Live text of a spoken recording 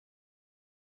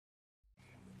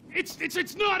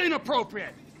It's not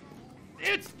inappropriate.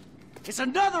 It's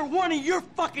another one of your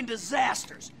fucking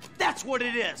disasters. That's what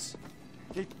it is.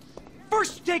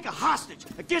 First you take a hostage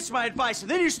against my advice, and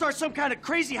then you start some kind of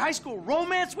crazy high school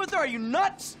romance with her? Are you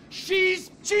nuts? She's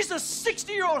a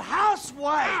 60-year-old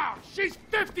housewife. Ah, she's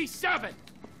 57.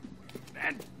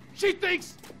 And she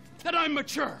thinks that I'm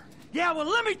mature. Yeah, well,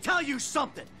 let me tell you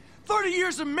something. 30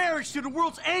 years of marriage to the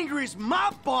world's angriest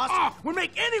mob boss would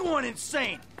make anyone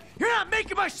insane. You're not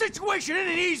making my situation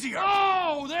any easier.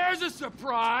 Oh, there's a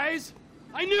surprise.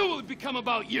 I knew it would become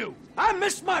about you. I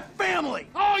miss my family.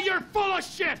 Oh, you're full of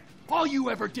shit. All you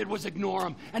ever did was ignore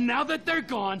them, and now that they're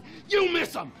gone, you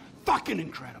miss them. Fucking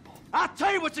incredible. I'll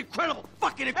tell you what's incredible.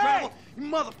 Fucking incredible. Hey! You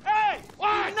mother... Hey!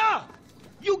 What? Enough!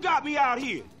 You got me out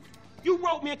here. You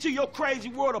roped me into your crazy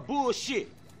world of bullshit.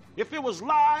 If it was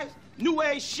lies, new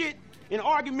age shit, and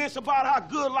arguments about how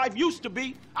good life used to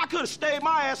be, I could have stayed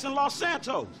my ass in Los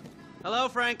Santos. Hello,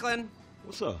 Franklin.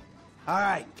 What's up? All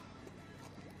right.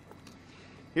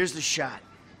 Here's the shot.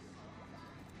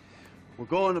 We're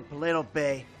going to Paleto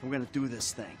Bay. We're gonna do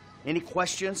this thing. Any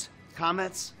questions?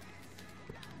 Comments?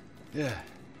 Yeah.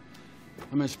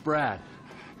 I miss Brad.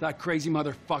 That crazy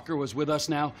motherfucker was with us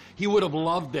now. He would have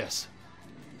loved this.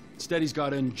 Instead, he's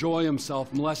got to enjoy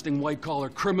himself molesting white-collar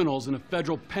criminals in a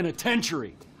federal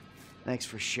penitentiary. Thanks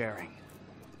for sharing.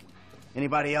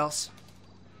 Anybody else?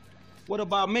 What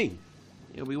about me?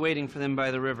 You'll be waiting for them by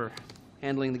the river,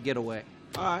 handling the getaway.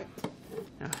 All right.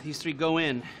 Now, these three go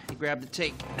in. You grab the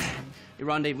tape. They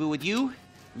rendezvous with you,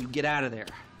 and you get out of there.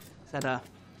 Does that,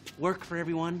 work for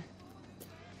everyone?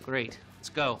 Great. Let's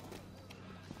go.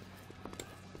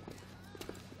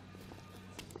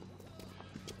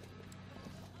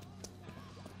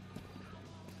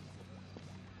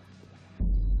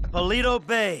 Paleto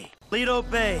Bay. Paleto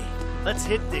Bay. Let's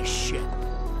hit this shit.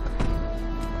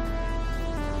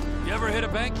 You ever hit a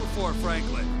bank before,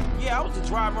 Franklin? Yeah, I was the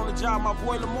driver on the job my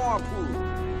boy Lamar approved.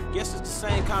 Guess it's the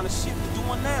same kind of shit we're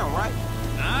doing now, right?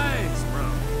 Nice, bro.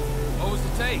 What was the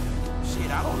take?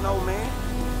 Shit, I don't know, man.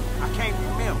 I can't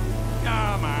remember.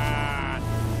 Come on.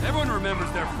 Everyone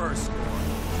remembers their first score.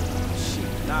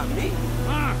 Shit, not me.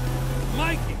 Huh?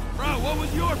 Mikey, bro, what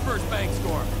was your first bank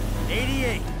score?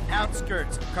 88,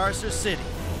 outskirts of Carcer City.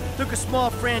 Took a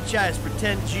small franchise for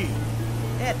 10G.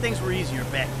 Yeah, things were easier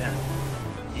back then.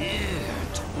 Yeah,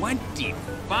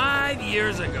 25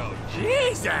 years ago.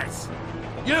 Jesus!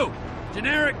 You,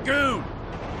 generic goon.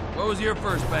 What was your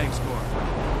first bank score?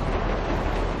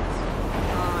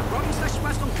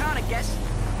 Wrong/West on Con, I guess.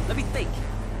 Let me think.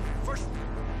 First...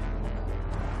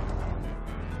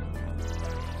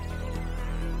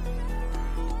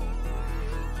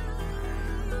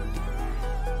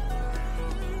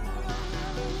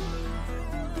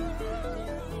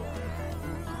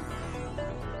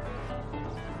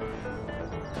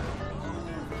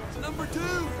 Number 2.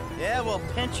 Yeah, we'll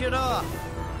pinch it off.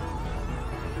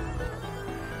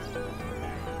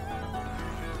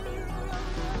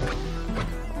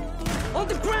 On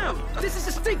the ground! This is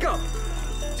a stick-up!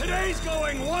 Today's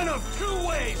going one of 2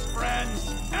 ways,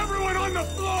 friends. Everyone on the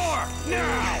floor!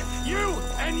 Now! You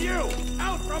and you!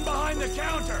 Out from behind the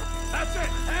counter! That's it!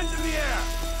 Hands in the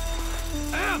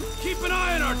air! Em, keep an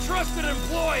eye on our trusted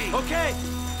employee! Okay,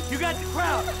 you got the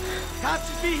crowd. Cops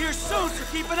should be here soon, so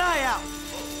keep an eye out.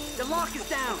 The lock is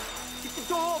down. Keep the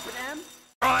door open, Em.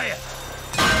 Try it!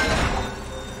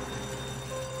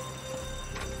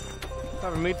 If I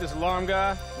ever meet this alarm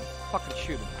guy, I'll fucking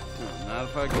shoot him. Not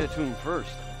if I get to him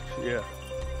first. Yeah.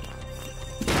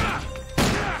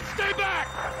 Stay back!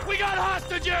 We got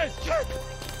hostages!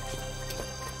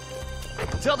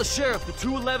 Tell the sheriff the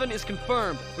 211 is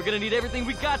confirmed. We're gonna need everything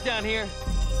we got down here.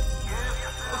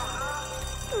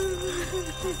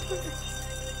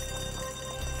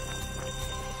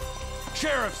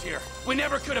 Sheriff's here. We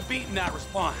never could have beaten that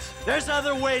response. There's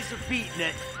other ways of beating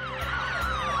it.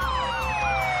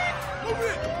 Move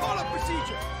it! Call up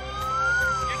procedure!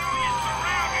 You know you're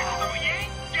surrounded, so you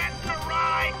ain't getting to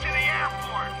ride to the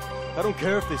airport. I don't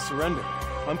care if they surrender.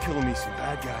 I'm killing me some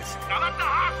bad guys. Now let the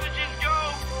hostages go,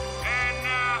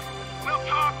 and, we'll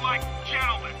talk like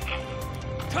gentlemen.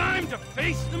 Time to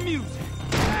face the music!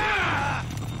 Ah!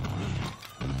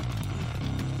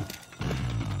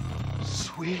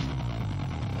 Sweet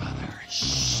mother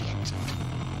shit.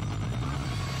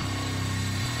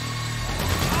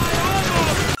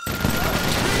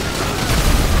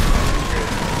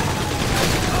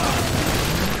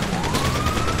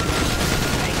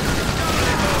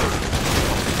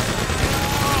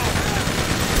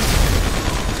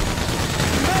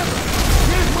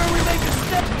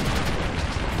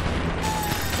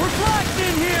 We're blocked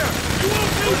in here! You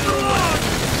won't be for long!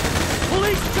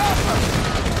 Police chopper!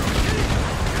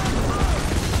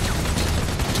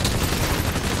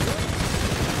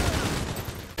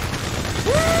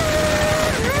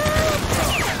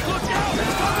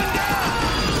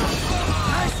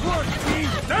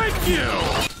 Thank you!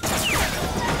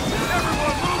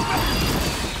 Everyone move back!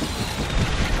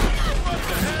 What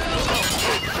the hell?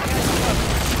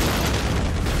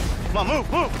 Come on,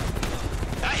 move!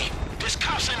 Hey, there's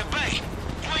cops in the bay.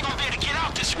 You ain't gonna be able to get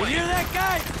out this You way. hear that,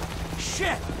 guy?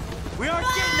 Shit! We aren't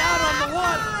getting out on the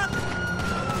water!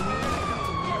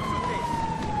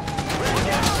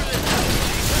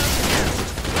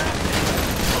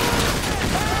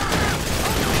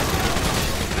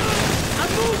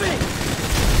 I'm moving!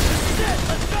 This is it,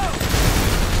 let's go!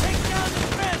 Take down the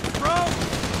fence, bro!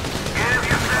 Give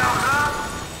yourselves up.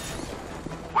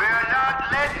 We're not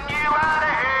letting you out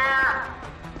of here.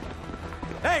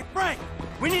 Hey, Frank!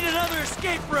 We need another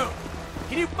escape route!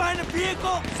 Can you find a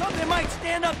vehicle? Something might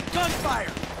stand up to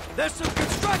gunfire! There's some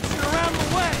construction around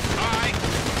the way! All right.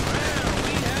 Well,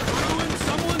 we have ruined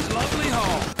someone's lovely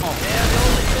home. Yeah, the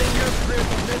only thing your crib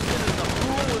is missing is a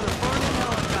pool with a burning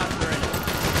helicopter in it.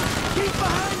 Keep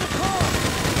behind the car!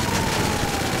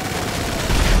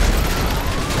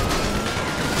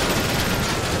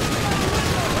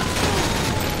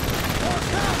 More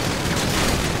cops!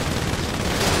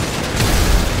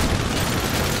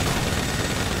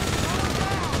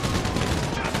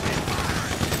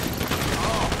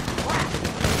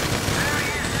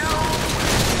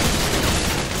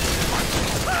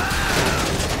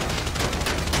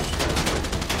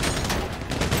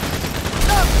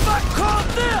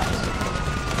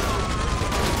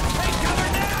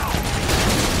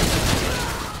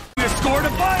 Score to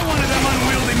buy one of them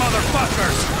unwieldy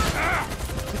motherfuckers!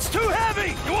 It's too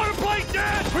heavy! You wanna play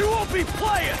dead? We won't be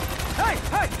playing! Hey!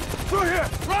 Through here!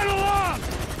 Run along!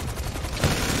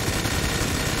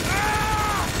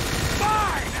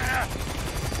 Fine!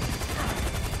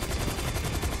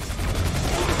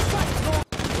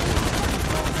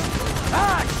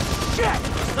 Shit!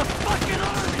 The fucking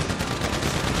army!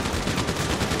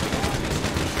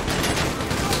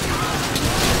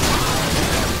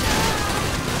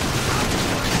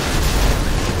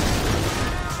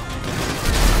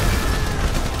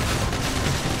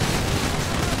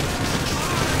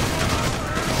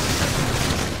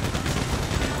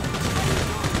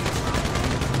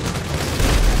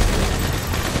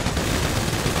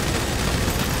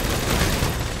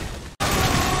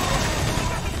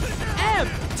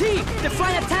 They're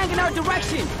flying a tank in our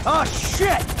direction! Oh,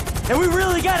 shit! And we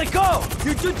really gotta go!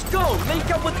 You just go! Link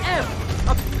up with F!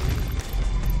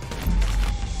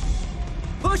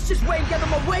 Push this way and get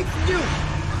them away from you!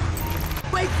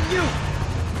 Away from you!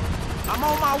 I'm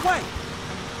on my way.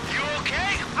 You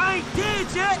okay? I ain't dead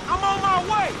yet. I'm on my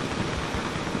way.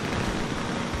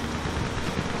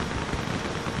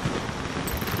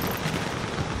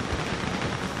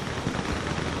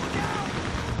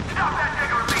 Stop that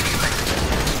nigga immediately.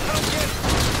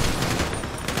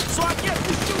 So I guess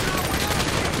we shoot our way out of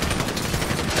here.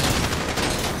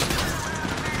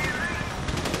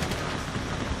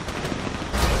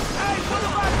 Hey, what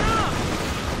about now?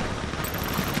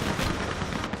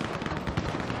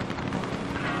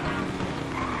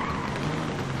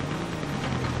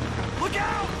 Look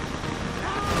out!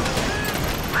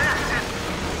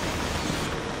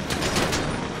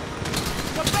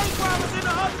 The background is in the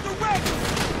other direction.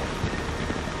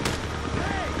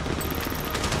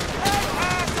 Hey,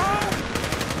 asshole!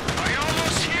 Are you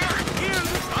almost here? Here,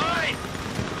 Fine.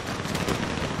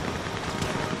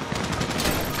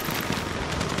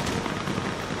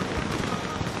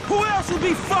 who else would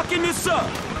be fucking this up?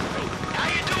 How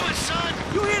you doing, son?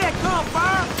 You hear that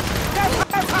gunfire?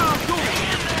 That's how I'm doing.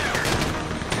 Hang in there.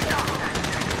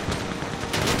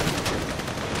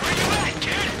 Where you at,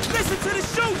 kid? Listen to the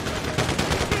shoot.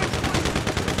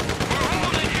 We're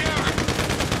holding here.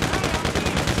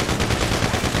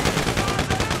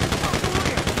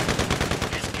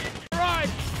 Right!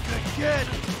 Good kid!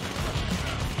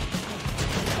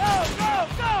 Go, go,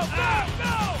 go, go,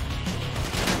 go!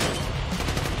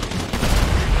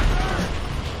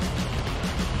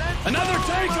 Another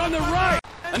tank on the right!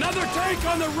 Another tank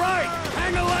on the right!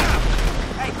 Hang a left!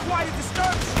 Hey, quiet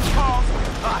disturbance, Paul.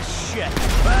 Ah, shit.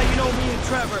 Well, you know me and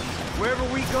Trevor. Wherever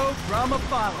we go, drama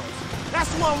follows. That's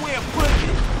one way of putting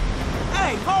it.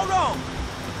 Hey, hold on.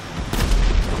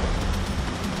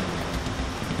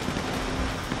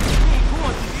 We ain't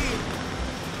going to here.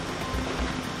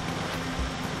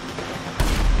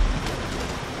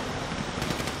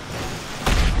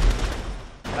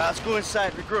 Let's go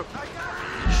inside the group.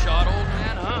 Shot old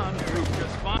man Hun. Group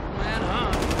just fine. Man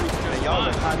Hun. Group just Hey, y'all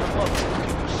are fine. hiding above.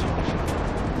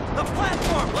 The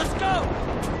platform, let's go!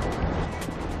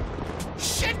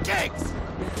 Shit cakes!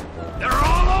 They're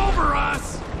all over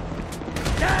us!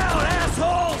 Down,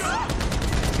 assholes!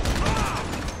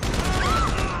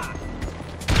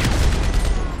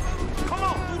 Come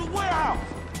on, through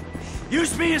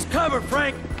Use me as cover,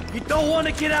 Frank. You don't want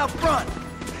to get out front.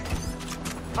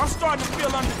 I'm starting to feel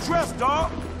underdressed,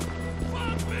 dog.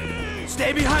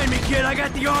 Stay behind me, kid. I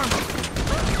got the armor.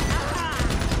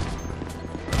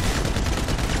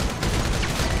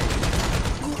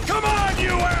 Come on,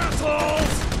 you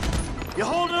assholes! You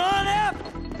holding on, App?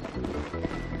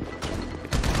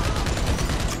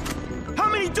 How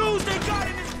many dudes they got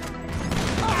in this?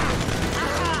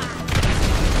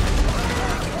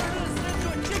 Turn this into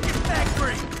a chicken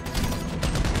factory.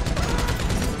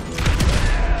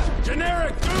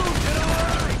 Generic dude, get all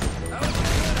right! That was a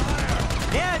good hire.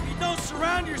 Yeah, if you don't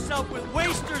surround yourself with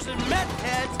wasters and meth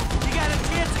heads, you got a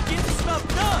chance of getting stuff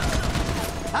done.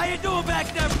 How you doing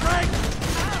back there, Frank?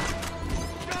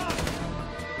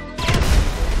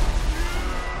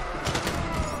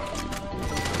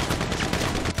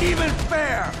 Even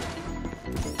fair!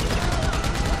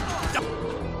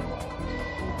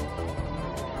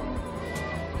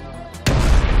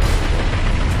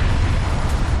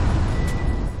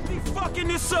 He fucking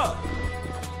this up.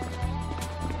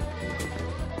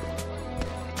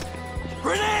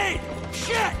 Grenade!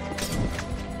 Shit!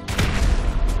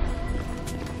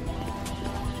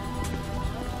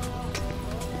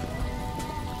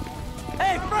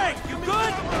 Hey, Frank, you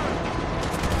good?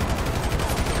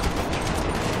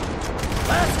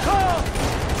 Last call!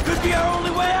 Could be our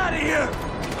only way out of here!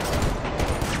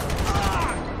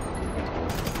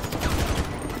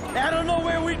 I don't know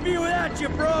where we'd be without you,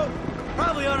 bro.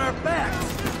 Probably on our backs.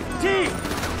 T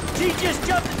just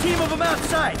jumped a team of them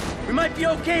outside. We might be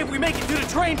okay if we make it to the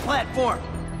train platform.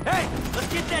 Hey,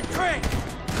 let's get that train.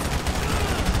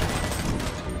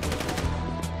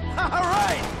 All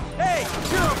right. Hey,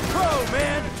 you're a pro,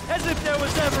 man. As if there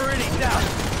was ever any doubt.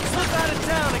 Slip out of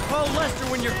town and call Lester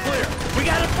when you're clear. We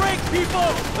got a break,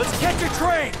 people. Let's catch a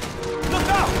train. Look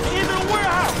out! Into the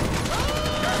warehouse!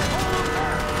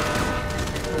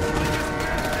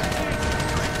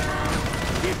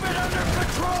 Keep it under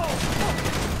control.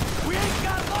 We ain't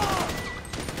got long.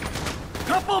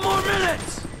 Couple more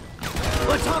minutes.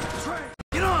 Let's hop the train.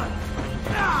 Get on.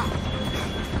 Ah!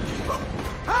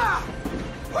 Ah!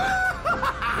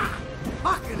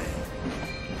 Fucking it.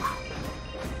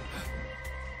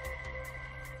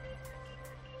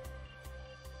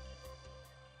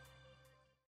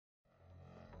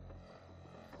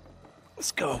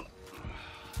 Let's go.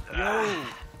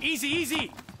 Easy,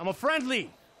 easy! I'm a friendly.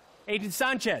 Agent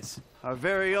Sanchez. Our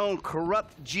very own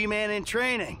corrupt G-man in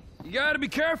training. You gotta be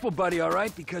careful, buddy, all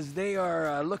right? Because they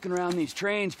are looking around these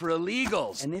trains for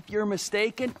illegals. And if you're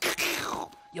mistaken,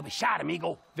 you'll be shot,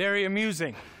 amigo. Very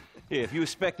amusing. Yeah, if you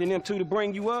expecting them two to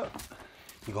bring you up,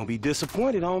 you're gonna be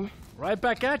disappointed, homie. Right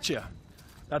back at you.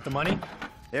 Got the money?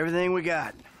 Everything we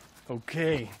got.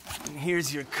 Okay.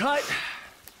 Here's your cut.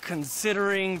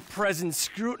 Considering present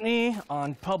scrutiny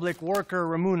on public worker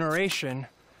remuneration,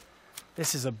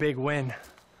 this is a big win.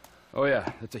 Oh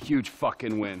yeah, that's a huge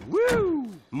fucking win. Woo!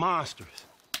 Monsters.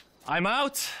 I'm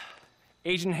out.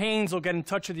 Agent Haynes will get in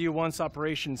touch with you once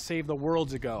Operation Save the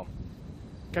World's ago.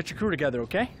 Get your crew together,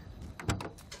 okay?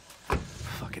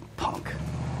 Fucking punk.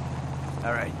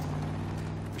 All right.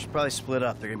 We should probably split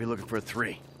up. They're gonna be looking for a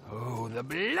 3. Oh, the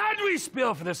blood we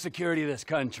spill for the security of this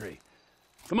country.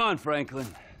 Come on, Franklin.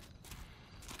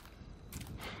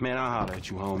 Man, I'll holler at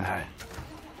you, homie. All right.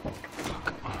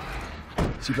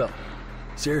 Seatbelt.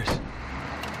 Serious.